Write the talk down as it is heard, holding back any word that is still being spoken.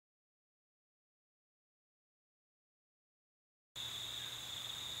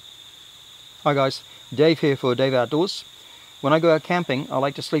Hi guys, Dave here for Dave Outdoors. When I go out camping, I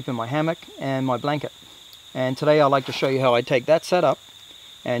like to sleep in my hammock and my blanket. And today I'd like to show you how I take that setup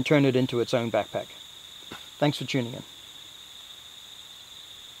and turn it into its own backpack. Thanks for tuning in.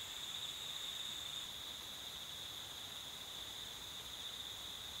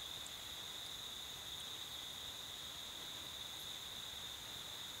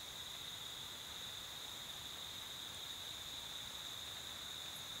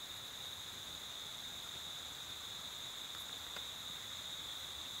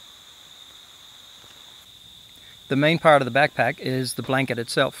 The main part of the backpack is the blanket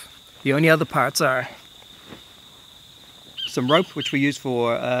itself. The only other parts are some rope, which we use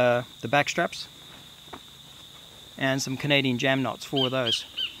for the back straps, and some Canadian jam knots for those.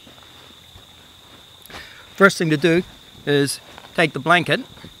 First thing to do is take the blanket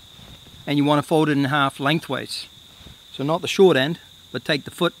and you want to fold it in half lengthways. So not the short end, but take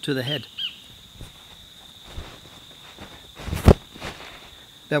the foot to the head.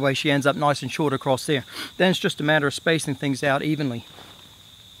 That way she ends up nice and short across there. Then it's just a matter of spacing things out evenly.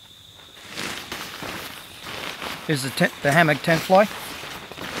 Here's the hammock tent fly.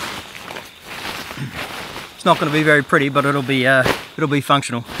 It's not going to be very pretty, but it'll be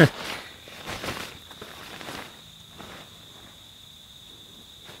functional.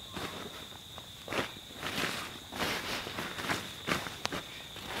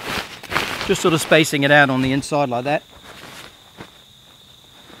 Just sort of spacing it out on the inside like that.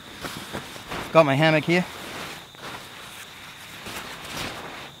 Got my hammock here.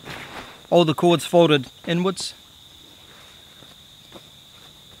 All the cords folded inwards.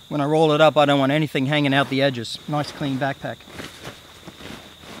 When I roll it up, I don't want anything hanging out the edges. Nice clean backpack.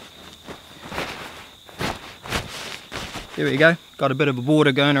 There we go. Got a bit of a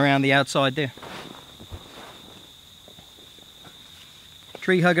border going around the outside there.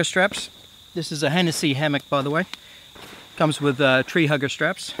 Tree hugger straps. This is a Hennessy hammock, by the way. Comes with tree hugger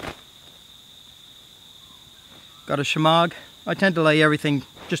straps. Got a shemagh. I tend to lay everything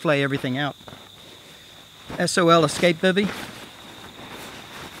out. SOL escape bivvy.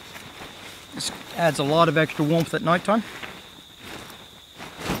 This adds a lot of extra warmth at night time.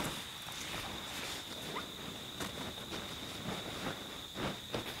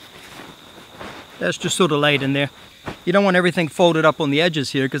 That's just sort of laid in there. You don't want everything folded up on the edges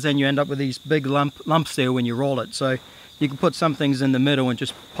here, because then you end up with these big lumps there when you roll it. So you can put some things in the middle and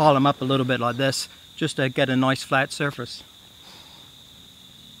just pile them up a little bit like this, just to get a nice flat surface.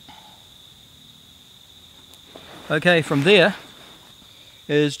 Okay, from there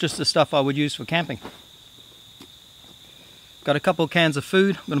is just the stuff I would use for camping. Got a couple of cans of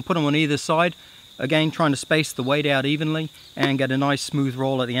food. I'm going to put them on either side. Again, trying to space the weight out evenly and get a nice smooth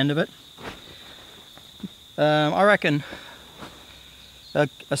roll at the end of it. I reckon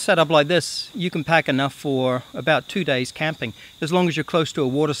a setup like this, you can pack enough for about 2 days camping, as long as you're close to a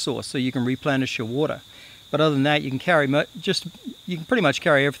water source, so you can replenish your water. But other than that, you can carry you can pretty much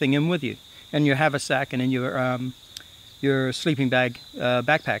carry everything in with you, and your haversack and in your sleeping bag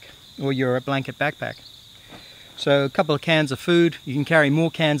backpack, or your blanket backpack. So a couple of cans of food. You can carry more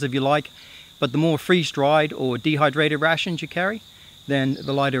cans if you like, but the more freeze-dried or dehydrated rations you carry, then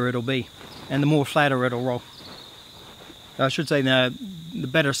the lighter it'll be, and the more flatter it'll roll. I should say the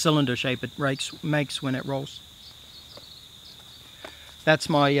better cylinder shape it makes when it rolls. That's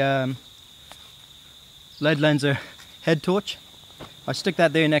my lead lenser head torch. I stick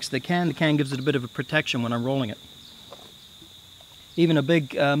that there next to the can. The can gives it a bit of a protection when I'm rolling it. Even a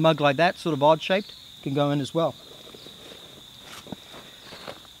big mug like that, sort of odd shaped, can go in as well.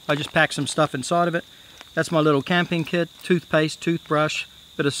 I just pack some stuff inside of it. That's my little camping kit: toothpaste, toothbrush,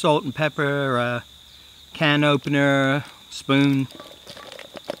 bit of salt and pepper, can opener, spoon,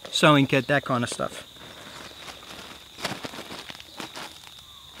 sewing kit, that kind of stuff.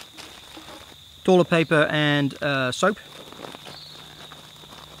 Toilet paper and soap.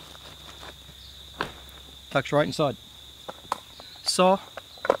 Tucks right inside. Saw.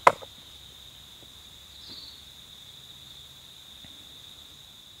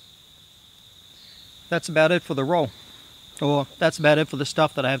 That's about it for the roll. Or that's about it for the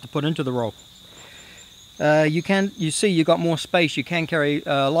stuff that I have to put into the roll. You see you got more space, you can carry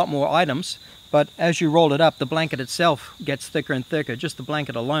a lot more items, but as you roll it up, the blanket itself gets thicker and thicker, just the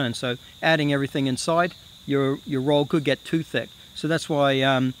blanket alone. So adding everything inside, your roll could get too thick. So that's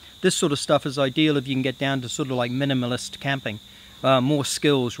why this sort of stuff is ideal if you can get down to sort of like minimalist camping. More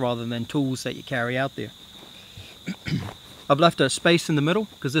skills rather than tools that you carry out there. I've left a space in the middle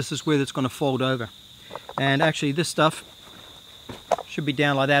because this is where it's going to fold over. And actually this stuff should be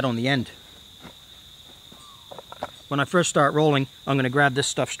down like that on the end. When I first start rolling, I'm going to grab this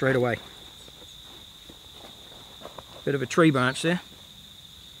stuff straight away. Bit of a tree branch there.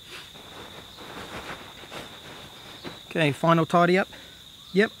 Okay, final tidy up.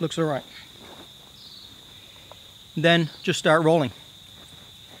 Yep, looks alright. Then just start rolling.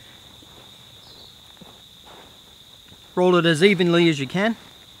 Roll it as evenly as you can.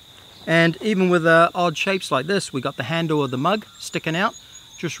 And even with odd shapes like this, we got the handle of the mug sticking out.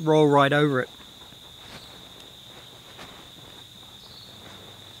 Just roll right over it.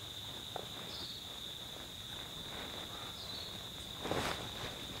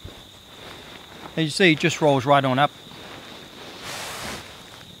 As you see, it just rolls right on up.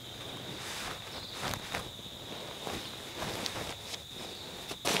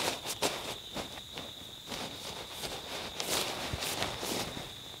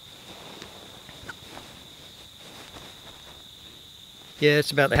 Yeah,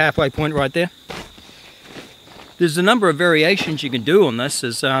 it's about the halfway point right there. There's a number of variations you can do on this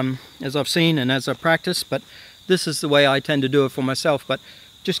as I've seen and as I've practiced, but this is the way I tend to do it for myself. But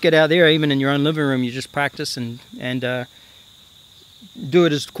just get out there, even in your own living room, you just practice and do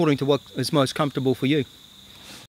it according to what is most comfortable for you.